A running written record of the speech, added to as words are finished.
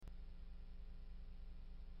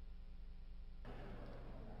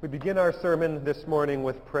We begin our sermon this morning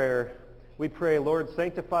with prayer. We pray, Lord,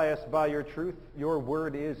 sanctify us by your truth. Your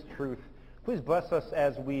word is truth. Please bless us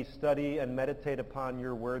as we study and meditate upon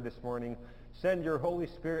your word this morning. Send your Holy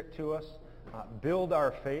Spirit to us. Build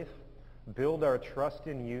our faith. Build our trust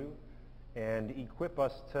in you. And equip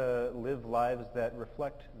us to live lives that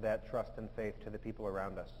reflect that trust and faith to the people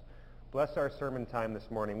around us. Bless our sermon time this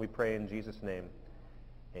morning. We pray in Jesus' name.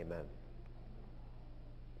 Amen.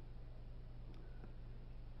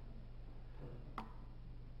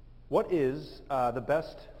 What is the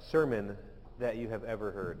best sermon that you have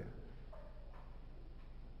ever heard?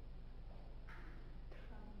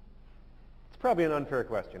 It's probably an unfair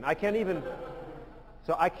question. I can't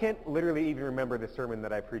literally even remember the sermon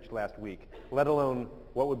that I preached last week, let alone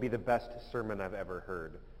what would be the best sermon I've ever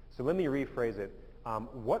heard. So let me rephrase it.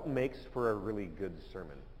 What makes for a really good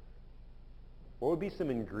sermon? What would be some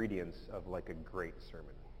ingredients of like a great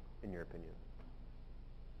sermon, in your opinion?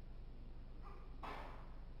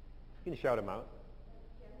 You can shout them out.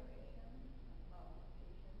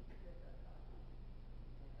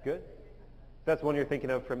 Good? That's one you're thinking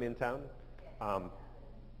of from in town?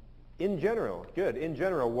 In general, good. In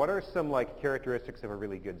general, what are some like characteristics of a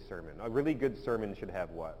really good sermon? A really good sermon should have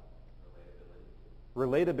what?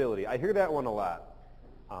 Relatability. I hear that one a lot.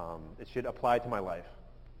 It should apply to my life.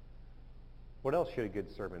 What else should a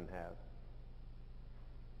good sermon have?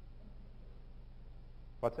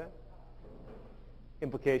 What's that?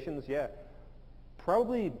 Implications, yeah.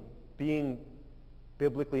 Probably being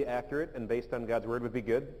biblically accurate and based on God's word would be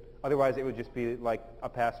good. Otherwise, it would just be like a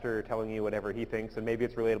pastor telling you whatever he thinks, and maybe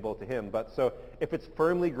it's relatable to him. But so if it's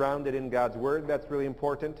firmly grounded in God's word, that's really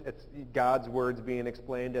important. It's God's words being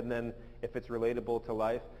explained, and then if it's relatable to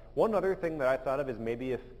life. One other thing that I thought of is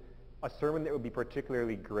maybe if a sermon that would be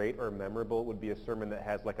particularly great or memorable would be a sermon that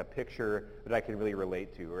has like a picture that I can really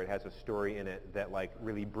relate to, or it has a story in it that like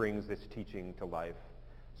really brings this teaching to life.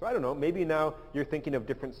 So I don't know, maybe now you're thinking of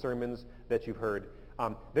different sermons that you've heard.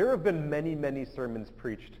 There have been many, many sermons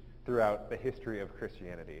preached throughout the history of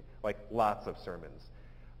Christianity, like lots of sermons.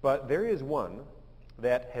 But there is one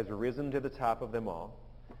that has risen to the top of them all.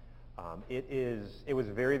 It was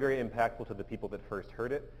very, very impactful to the people that first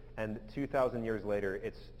heard it, and 2,000 years later,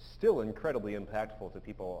 it's still incredibly impactful to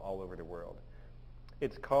people all over the world.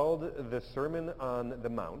 It's called the Sermon on the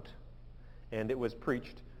Mount, and it was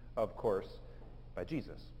preached, of course, by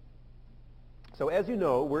Jesus. So as you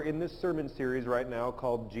know, we're in this sermon series right now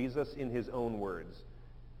called Jesus in His Own Words.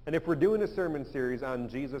 And if we're doing a sermon series on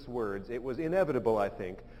Jesus' words, it was inevitable, I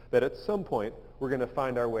think, that at some point we're going to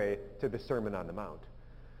find our way to the Sermon on the Mount.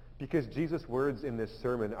 Because Jesus' words in this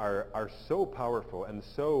sermon are so powerful and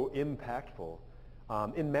so impactful.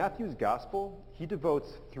 In Matthew's Gospel, he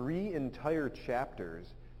devotes 3 entire chapters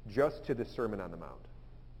just to the Sermon on the Mount.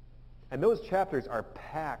 And those chapters are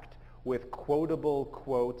packed with quotable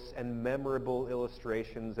quotes and memorable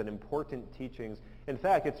illustrations and important teachings. In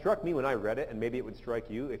fact, it struck me when I read it, and maybe it would strike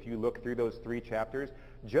you if you look through those 3 chapters,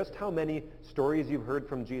 just how many stories you've heard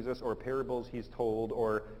from Jesus or parables he's told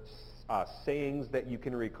or sayings that you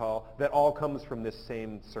can recall that all comes from this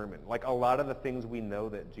same sermon. Like a lot of the things we know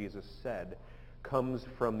that Jesus said comes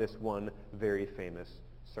from this one very famous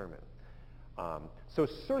sermon. So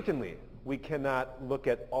certainly we cannot look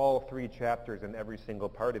at all 3 chapters and every single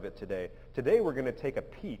part of it today. Today we're going to take a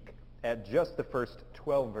peek at just the first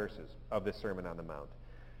 12 verses of the Sermon on the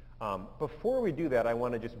Mount. Before we do that, I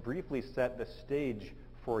want to just briefly set the stage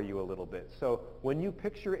for you a little bit. So when you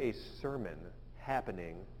picture a sermon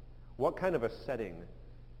happening, what kind of a setting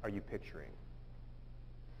are you picturing?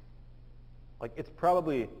 Like it's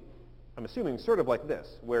probably, I'm assuming, sort of like this,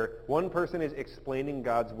 where one person is explaining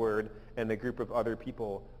God's word and a group of other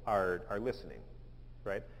people are listening,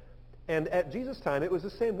 right? And at Jesus' time, it was the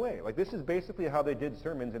same way. Like this is basically how they did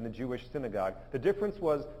sermons in the Jewish synagogue. The difference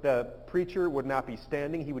was the preacher would not be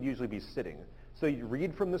standing, he would usually be sitting. So you'd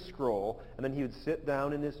read from the scroll, and then he would sit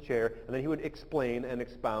down in his chair, and then he would explain and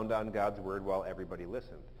expound on God's word while everybody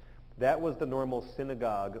listened. That was the normal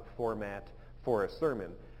synagogue format for a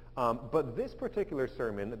sermon. But this particular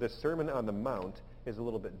sermon, the Sermon on the Mount, is a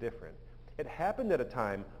little bit different. It happened at a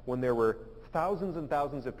time when there were thousands and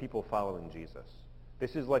thousands of people following Jesus.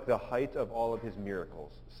 This is like the height of all of his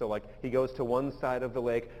miracles. So like he goes to one side of the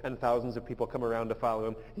lake and thousands of people come around to follow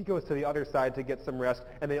him. He goes to the other side to get some rest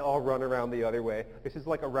and they all run around the other way. This is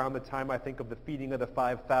like around the time I think of the feeding of the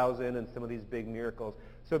 5,000 and some of these big miracles.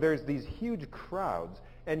 So there's these huge crowds,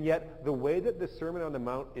 and yet the way that the Sermon on the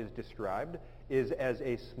Mount is described is as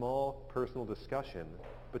a small personal discussion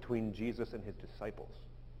between Jesus and his disciples.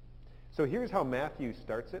 So here's how Matthew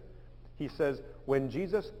starts it. He says, when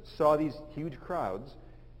Jesus saw these huge crowds,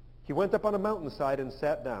 He went up on a mountainside and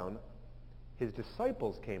sat down. His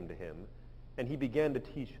disciples came to him, and he began to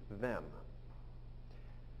teach them.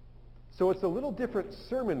 So it's a little different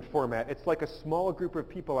sermon format. It's like a small group of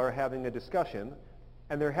people are having a discussion,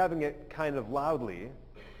 and they're having it kind of loudly,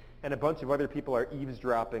 and a bunch of other people are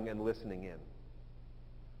eavesdropping and listening in.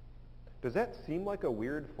 Does that seem like a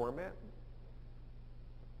weird format?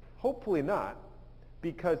 Hopefully not,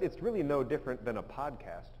 because it's really no different than a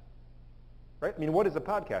podcast. Right? I mean, what is a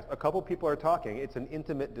podcast? A couple people are talking. It's an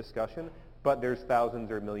intimate discussion, but there's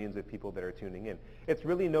thousands or millions of people that are tuning in. It's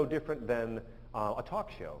really no different than a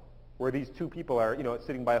talk show, where these two people are,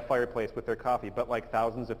 sitting by a fireplace with their coffee, but like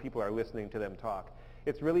thousands of people are listening to them talk.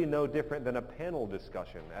 It's really no different than a panel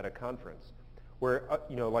discussion at a conference, where,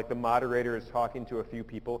 like the moderator is talking to a few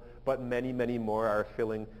people, but many, many more are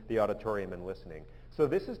filling the auditorium and listening. So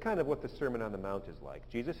this is kind of what the Sermon on the Mount is like.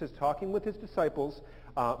 Jesus is talking with his disciples,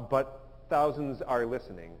 but thousands are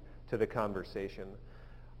listening to the conversation.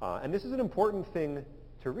 And this is an important thing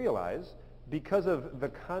to realize because of the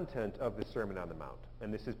content of the Sermon on the Mount.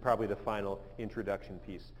 And this is probably the final introduction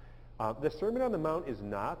piece. The Sermon on the Mount is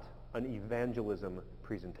not an evangelism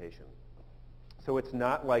presentation. So it's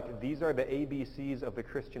not like these are the ABCs of the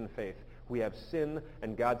Christian faith. We have sin,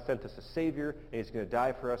 and God sent us a Savior, and he's going to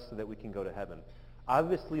die for us so that we can go to heaven.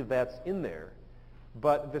 Obviously, that's in there.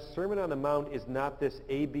 But the Sermon on the Mount is not this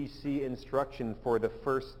ABC instruction for the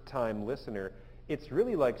first-time listener. It's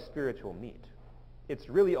really like spiritual meat. It's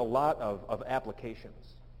really a lot of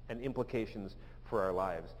applications and implications for our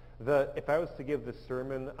lives. If I was to give the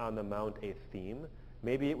Sermon on the Mount a theme,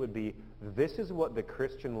 maybe it would be, this is what the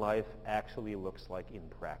Christian life actually looks like in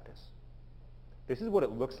practice. This is what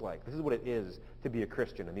it looks like. This is what it is to be a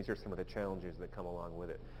Christian, and these are some of the challenges that come along with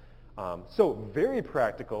it. So very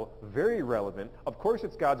practical, very relevant. Of course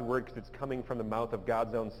it's God's word because it's coming from the mouth of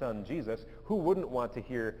God's own Son, Jesus. Who wouldn't want to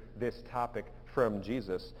hear this topic from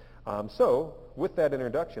Jesus? So with that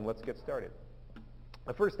introduction, let's get started.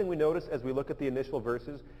 The first thing we notice as we look at the initial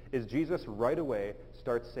verses is Jesus right away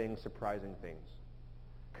starts saying surprising things,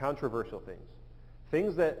 controversial things,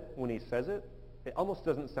 things that when he says it, it almost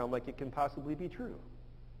doesn't sound like it can possibly be true.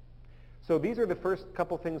 So these are the first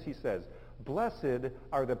couple things he says. Blessed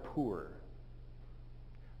are the poor.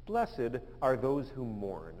 Blessed are those who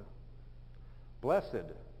mourn. Blessed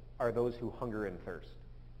are those who hunger and thirst.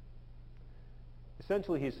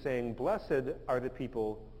 Essentially, he's saying, blessed are the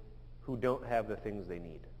people who don't have the things they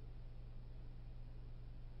need.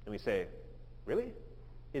 And we say, really?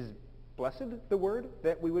 Is blessed the word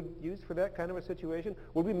that we would use for that kind of a situation?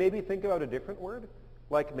 Would we maybe think about a different word?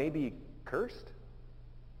 Like maybe cursed?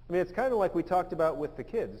 I mean, it's kind of like we talked about with the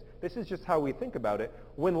kids. This is just how we think about it.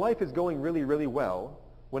 When life is going really, really well,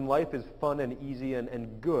 when life is fun and easy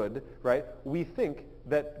and good, right, we think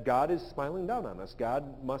that God is smiling down on us.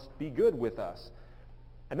 God must be good with us.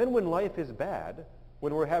 And then when life is bad,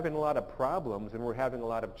 when we're having a lot of problems and we're having a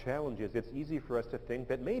lot of challenges, it's easy for us to think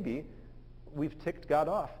that maybe we've ticked God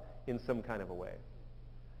off in some kind of a way.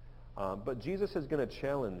 But Jesus is going to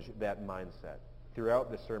challenge that mindset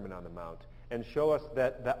throughout the Sermon on the Mount and show us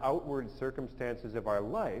that the outward circumstances of our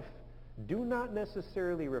life do not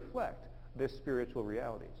necessarily reflect the spiritual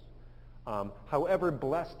realities. However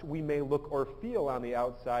blessed we may look or feel on the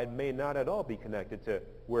outside may not at all be connected to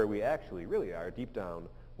where we actually really are deep down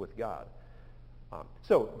with God.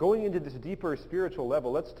 So going into this deeper spiritual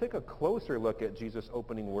level, let's take a closer look at Jesus'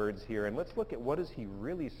 opening words here, and let's look at what is he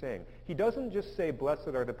really saying. He doesn't just say, blessed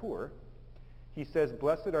are the poor. He says,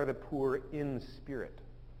 blessed are the poor in spirit.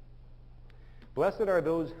 Blessed are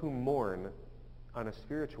those who mourn on a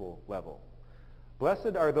spiritual level.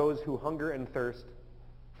 Blessed are those who hunger and thirst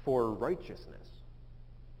for righteousness.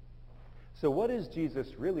 So what is Jesus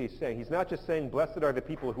really saying? He's not just saying, blessed are the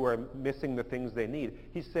people who are missing the things they need.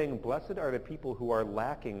 He's saying, blessed are the people who are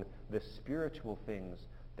lacking the spiritual things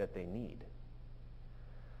that they need.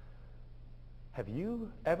 Have you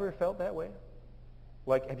ever felt that way?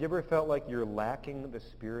 Like, have you ever felt like you're lacking the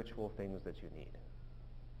spiritual things that you need?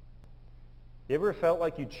 You ever felt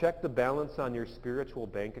like you check the balance on your spiritual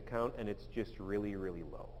bank account and it's just really, really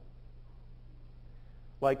low?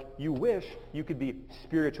 Like, you wish you could be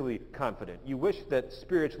spiritually confident. You wish that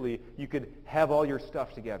spiritually you could have all your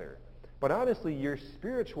stuff together. But honestly, your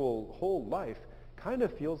spiritual whole life kind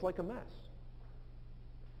of feels like a mess.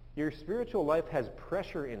 Your spiritual life has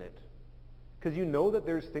pressure in it because you know that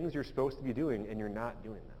there's things you're supposed to be doing and you're not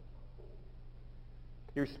doing them.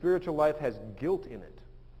 Your spiritual life has guilt in it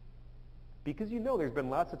because you know there's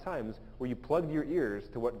been lots of times where you plugged your ears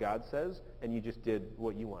to what God says and you just did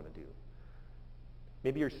what you want to do.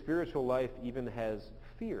 Maybe your spiritual life even has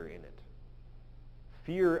fear in it.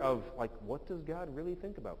 fear of, like, what does God really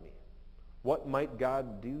think about me? What might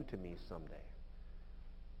God do to me someday?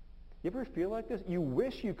 You ever feel like this? You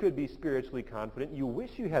wish you could be spiritually confident. You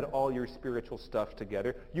wish you had all your spiritual stuff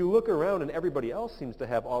together. You look around and everybody else seems to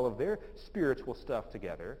have all of their spiritual stuff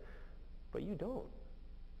together, but you don't.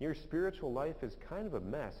 Your spiritual life is kind of a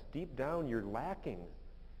mess. Deep down, you're lacking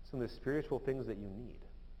some of the spiritual things that you need.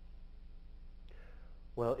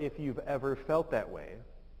 Well, if you've ever felt that way,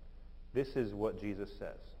 this is what Jesus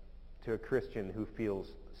says to a Christian who feels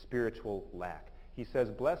spiritual lack. He says,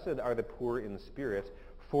 "Blessed are the poor in spirit,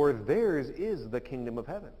 for theirs is the kingdom of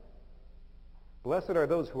heaven. Blessed are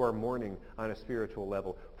those who are mourning on a spiritual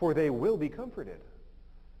level, for they will be comforted.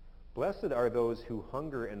 Blessed are those who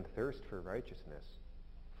hunger and thirst for righteousness,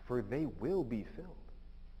 for they will be filled."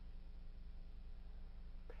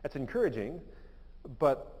 That's encouraging,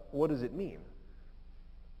 but what does it mean?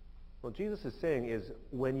 What Jesus is saying is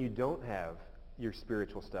when you don't have your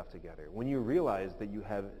spiritual stuff together, when you realize that you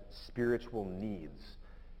have spiritual needs,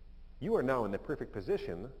 you are now in the perfect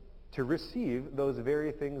position to receive those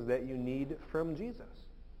very things that you need from Jesus.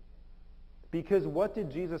 Because what did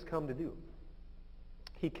Jesus come to do?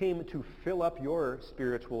 He came to fill up your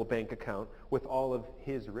spiritual bank account with all of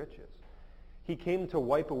his riches. He came to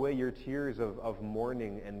wipe away your tears of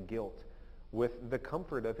mourning and guilt with the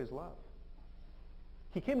comfort of his love.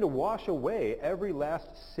 He came to wash away every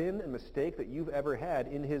last sin and mistake that you've ever had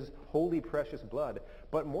in his holy, precious blood.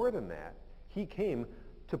 But more than that, he came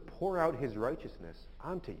to pour out his righteousness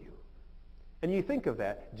onto you. And you think of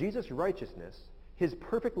that, Jesus' righteousness, his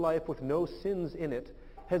perfect life with no sins in it,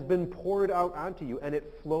 has been poured out onto you, and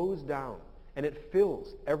it flows down, and it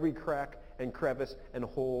fills every crack and crevice and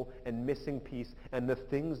hole and missing piece and the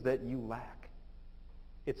things that you lack.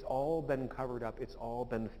 It's all been covered up. It's all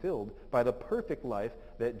been filled by the perfect life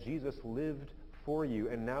that Jesus lived for you,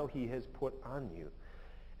 and now he has put on you.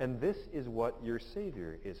 And this is what your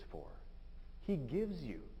Savior is for. He gives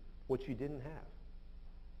you what you didn't have.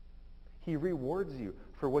 He rewards you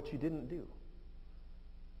for what you didn't do.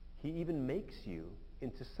 He even makes you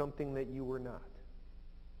into something that you were not.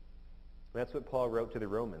 That's what Paul wrote to the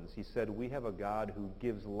Romans. He said, "We have a God who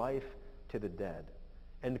gives life to the dead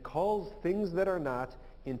and calls things that are not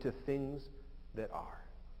into things that are."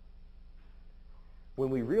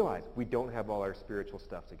 When we realize we don't have all our spiritual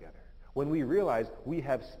stuff together, when we realize we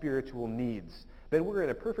have spiritual needs, then we're in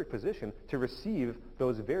a perfect position to receive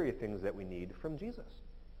those very things that we need from Jesus.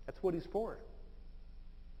 That's what he's for.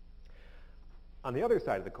 On the other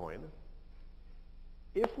side of the coin,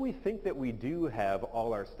 if we think that we do have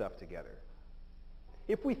all our stuff together,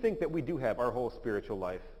 if we think that we do have our whole spiritual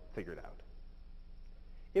life figured out,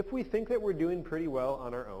 if we think that we're doing pretty well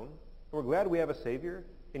on our own, we're glad we have a Savior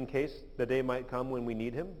in case the day might come when we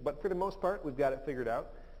need him, but for the most part, we've got it figured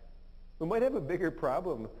out, we might have a bigger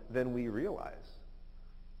problem than we realize,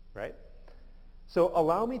 right? So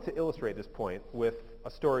allow me to illustrate this point with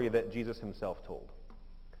a story that Jesus himself told.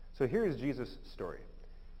 So here's Jesus' story.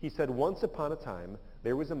 He said, "Once upon a time,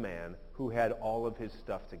 there was a man who had all of his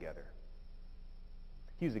stuff together.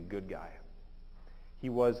 He was a good guy. He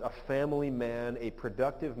was a family man, a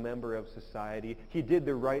productive member of society. He did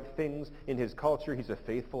the right things in his culture. He's a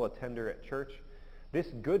faithful attender at church. This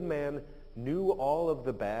good man knew all of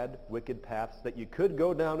the bad, wicked paths that you could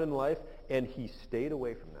go down in life, and he stayed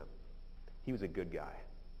away from them. He was a good guy.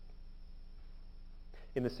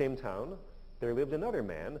 In the same town, there lived another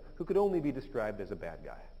man who could only be described as a bad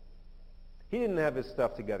guy. He didn't have his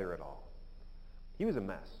stuff together at all. He was a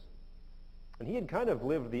mess. And he had kind of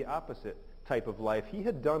lived the opposite type of life. He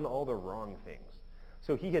had done all the wrong things.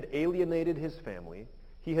 So he had alienated his family.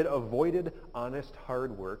 He had avoided honest,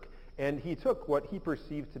 hard work. And he took what he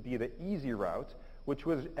perceived to be the easy route, which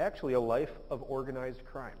was actually a life of organized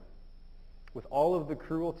crime, with all of the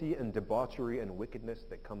cruelty and debauchery and wickedness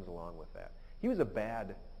that comes along with that. He was a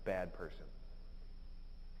bad, bad person.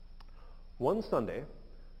 One Sunday,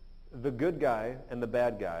 the good guy and the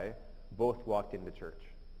bad guy both walked into church.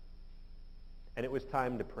 And it was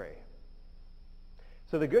time to pray.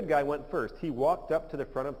 So the good guy went first. He walked up to the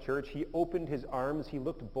front of church. He opened his arms. He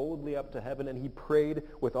looked boldly up to heaven, and he prayed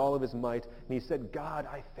with all of his might. And he said, "God,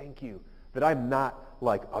 I thank you that I'm not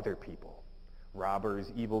like other people,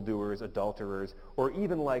 robbers, evildoers, adulterers, or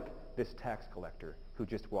even like this tax collector who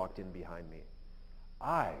just walked in behind me.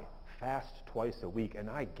 I fast twice a week, and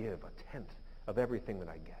I give a tenth of everything that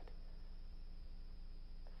I get."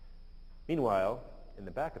 Meanwhile, in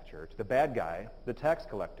the back of church, the bad guy, the tax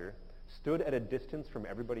collector, stood at a distance from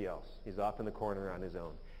everybody else. He's off in the corner on his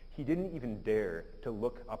own. He didn't even dare to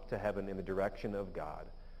look up to heaven in the direction of God,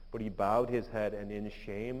 but he bowed his head, and in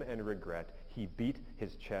shame and regret, he beat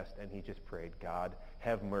his chest and he just prayed, God,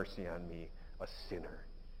 have mercy on me, a sinner.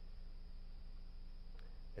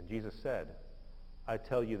 And Jesus said, I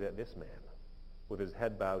tell you that this man, with his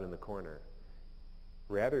head bowed in the corner,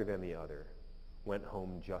 rather than the other, went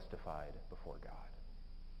home justified before God.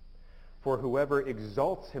 For whoever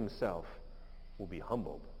exalts himself will be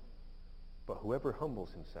humbled, but whoever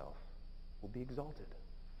humbles himself will be exalted.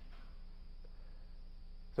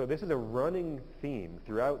 So this is a running theme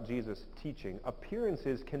throughout Jesus' teaching.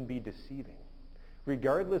 Appearances can be deceiving.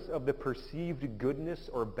 Regardless of the perceived goodness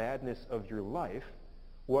or badness of your life,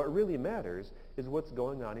 what really matters is what's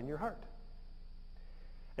going on in your heart.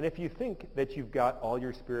 And if you think that you've got all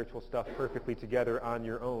your spiritual stuff perfectly together on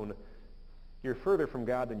your own, you're further from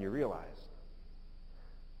God than you realize.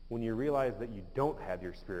 When you realize that you don't have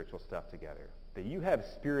your spiritual stuff together, that you have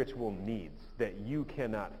spiritual needs that you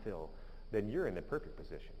cannot fill, then you're in the perfect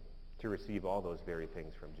position to receive all those very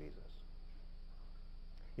things from Jesus.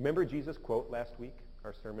 You remember Jesus' quote last week,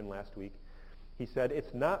 our sermon last week? He said,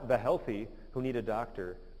 it's not the healthy who need a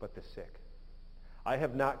doctor, but the sick. I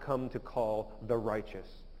have not come to call the righteous,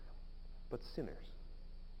 but sinners.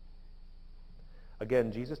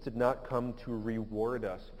 Again, Jesus did not come to reward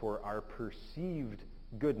us for our perceived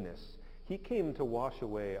goodness. He came to wash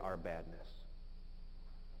away our badness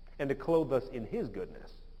and to clothe us in his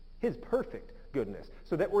goodness, his perfect goodness,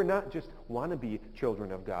 so that we're not just wannabe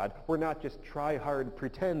children of God. We're not just try hard,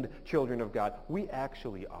 pretend children of God. We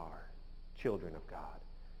actually are children of God.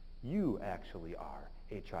 You actually are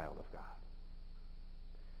a child of God.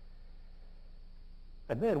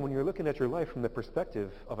 And then when you're looking at your life from the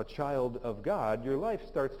perspective of a child of God, your life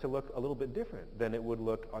starts to look a little bit different than it would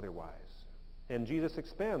look otherwise. And Jesus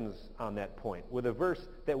expands on that point with a verse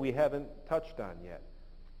that we haven't touched on yet.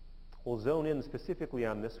 We'll zone in specifically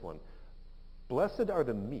on this one. Blessed are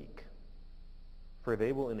the meek, for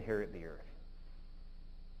they will inherit the earth.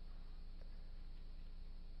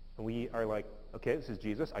 And we are like, okay, this is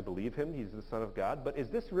Jesus. I believe him. He's the Son of God. But is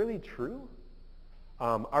this really true?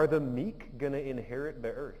 Are the meek going to inherit the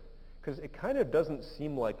earth? Because it kind of doesn't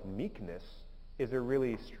seem like meekness is a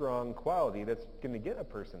really strong quality that's going to get a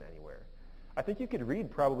person anywhere. I think you could read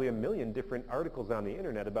probably 1 million different articles on the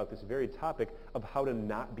internet about this very topic of how to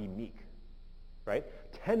not be meek, right?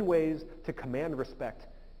 10 ways to command respect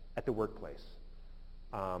at the workplace.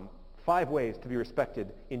 5 ways to be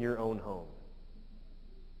respected in your own home.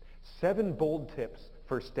 7 bold tips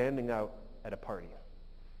for standing out at a party.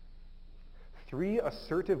 3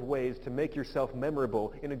 assertive ways to make yourself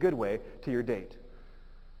memorable in a good way to your date.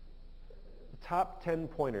 The top 10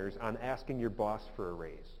 pointers on asking your boss for a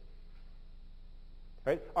raise.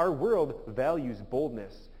 Right? Our world values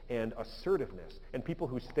boldness and assertiveness and people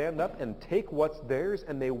who stand up and take what's theirs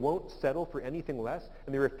and they won't settle for anything less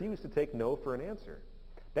and they refuse to take no for an answer.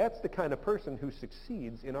 That's the kind of person who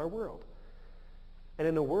succeeds in our world. And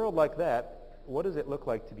in a world like that, what does it look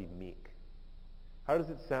like to be meek? How does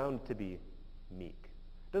it sound to be meek?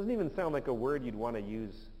 It doesn't even sound like a word you'd want to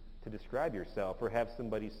use to describe yourself or have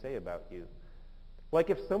somebody say about you. Like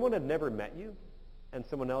if someone had never met you and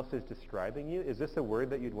someone else is describing you, is this a word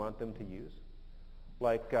that you'd want them to use?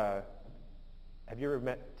 Like, have you ever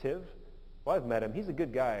met Tiv? Well, I've met him. He's a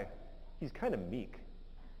good guy. He's kind of meek.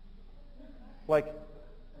 Like,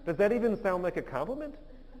 does that even sound like a compliment?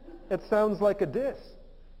 It sounds like a diss.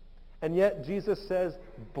 And yet Jesus says,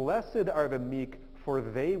 blessed are the meek, for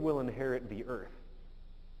they will inherit the earth.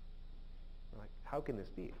 Like, how can this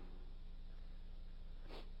be?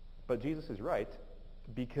 But Jesus is right,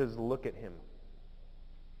 because look at him.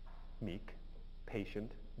 Meek,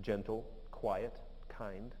 patient, gentle, quiet,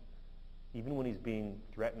 kind, even when he's being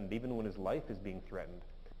threatened, even when his life is being threatened.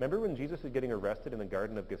 Remember when Jesus is getting arrested in the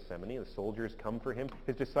Garden of Gethsemane? The soldiers come for him.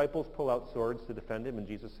 His disciples pull out swords to defend him, and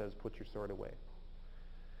Jesus says, put your sword away.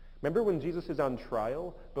 Remember when Jesus is on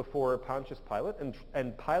trial before Pontius Pilate,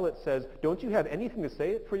 and Pilate says, don't you have anything to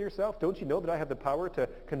say for yourself? Don't you know that I have the power to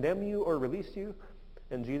condemn you or release you?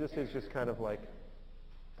 And Jesus is just kind of like,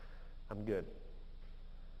 I'm good.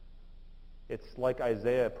 It's like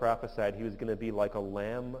Isaiah prophesied he was going to be like a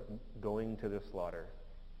lamb going to the slaughter.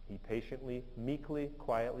 He patiently, meekly,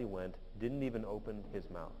 quietly went, didn't even open his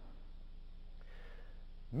mouth.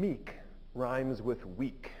 Meek rhymes with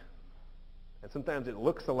weak. And sometimes it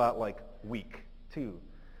looks a lot like weak, too.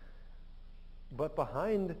 But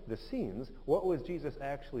behind the scenes, what was Jesus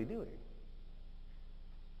actually doing?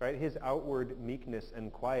 Right? His outward meekness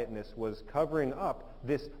and quietness was covering up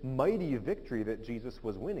this mighty victory that Jesus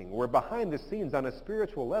was winning, where behind the scenes on a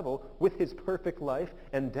spiritual level, with his perfect life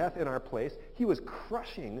and death in our place, he was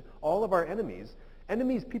crushing all of our enemies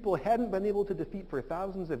Enemies people hadn't been able to defeat for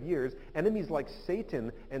thousands of years. Enemies like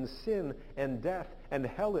Satan and sin and death and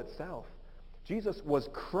hell itself. Jesus was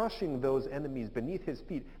crushing those enemies beneath his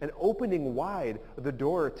feet and opening wide the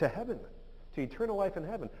door to heaven, to eternal life in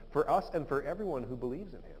heaven, for us and for everyone who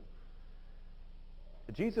believes in him.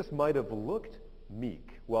 Jesus might have looked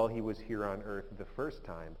meek while he was here on earth the first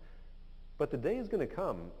time, but the day is going to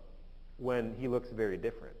come when he looks very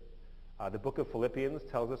different. The book of Philippians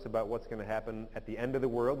tells us about what's going to happen at the end of the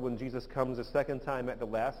world when Jesus comes a second time at the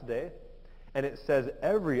last day. And it says,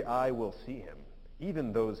 every eye will see him,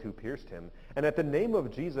 even those who pierced him. And at the name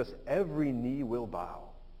of Jesus, every knee will bow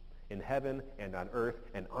in heaven and on earth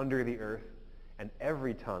and under the earth. And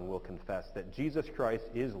every tongue will confess that Jesus Christ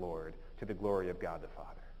is Lord, to the glory of God the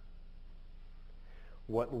Father.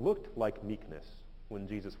 What looked like meekness when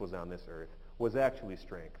Jesus was on this earth was actually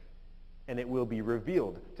strength. And it will be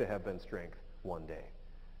revealed to have been strength one day.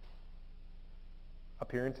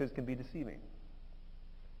 Appearances can be deceiving,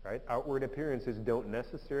 right? Outward appearances don't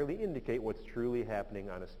necessarily indicate what's truly happening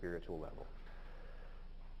on a spiritual level.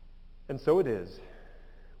 And so it is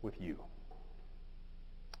with you.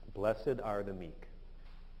 Blessed are the meek.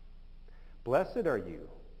 Blessed are you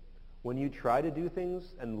when you try to do things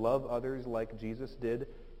and love others like Jesus did,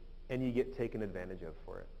 and you get taken advantage of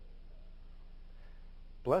for it.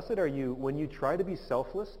 Blessed are you when you try to be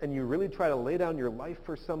selfless and you really try to lay down your life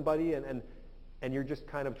for somebody and you're just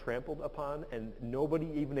kind of trampled upon and nobody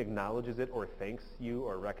even acknowledges it or thanks you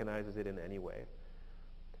or recognizes it in any way.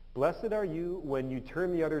 Blessed are you when you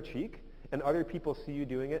turn the other cheek and other people see you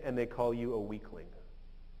doing it and they call you a weakling.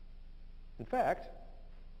 In fact,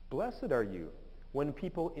 blessed are you when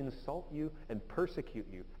people insult you and persecute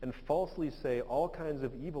you and falsely say all kinds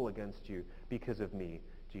of evil against you because of me,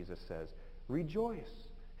 Jesus says. Rejoice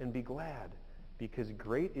and be glad, because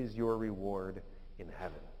great is your reward in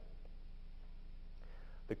heaven.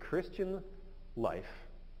 The Christian life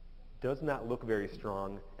does not look very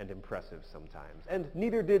strong and impressive sometimes, and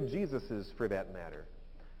neither did Jesus's for that matter.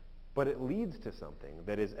 But it leads to something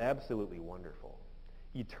that is absolutely wonderful.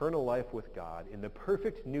 Eternal life with God in the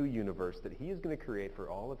perfect new universe that he is going to create for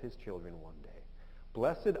all of his children one day.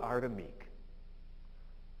 Blessed are the meek.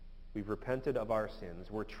 We've repented of our sins.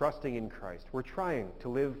 We're trusting in Christ. We're trying to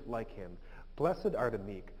live like him. Blessed are the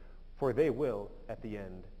meek, for they will, at the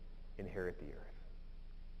end, inherit the earth.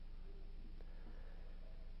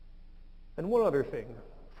 And one other thing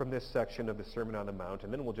from this section of the Sermon on the Mount,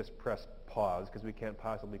 and then we'll just press pause because we can't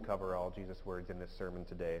possibly cover all Jesus' words in this sermon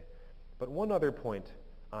today. But one other point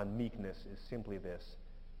on meekness is simply this.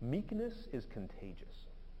 Meekness is contagious.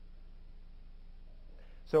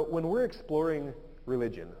 So when we're exploring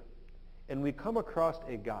religion, and we come across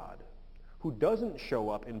a God who doesn't show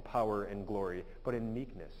up in power and glory, but in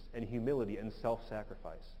meekness and humility and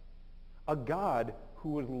self-sacrifice. A God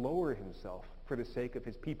who would lower himself for the sake of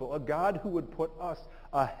his people. A God who would put us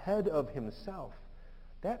ahead of himself.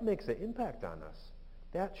 That makes an impact on us.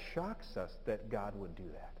 That shocks us that God would do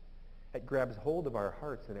that. It grabs hold of our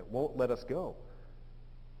hearts and it won't let us go.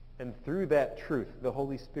 And through that truth, the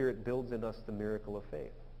Holy Spirit builds in us the miracle of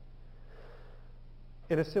faith.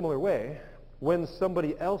 In a similar way, when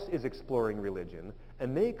somebody else is exploring religion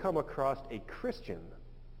and they come across a Christian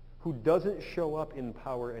who doesn't show up in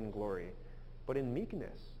power and glory, but in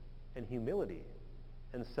meekness and humility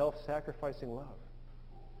and self-sacrificing love.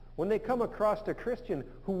 When they come across a Christian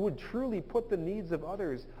who would truly put the needs of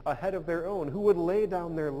others ahead of their own, who would lay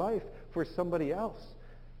down their life for somebody else,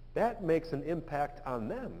 that makes an impact on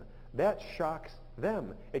them. That shocks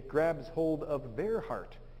them. It grabs hold of their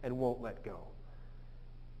heart and won't let go.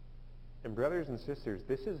 And brothers and sisters,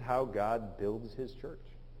 this is how God builds his church.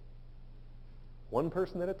 One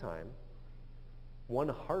person at a time, one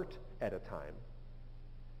heart at a time.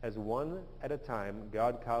 As one at a time,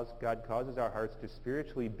 God causes our hearts to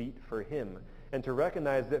spiritually beat for him and to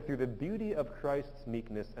recognize that through the beauty of Christ's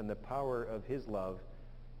meekness and the power of his love,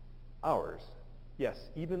 ours, yes,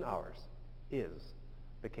 even ours, is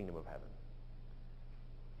the kingdom of heaven.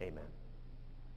 Amen.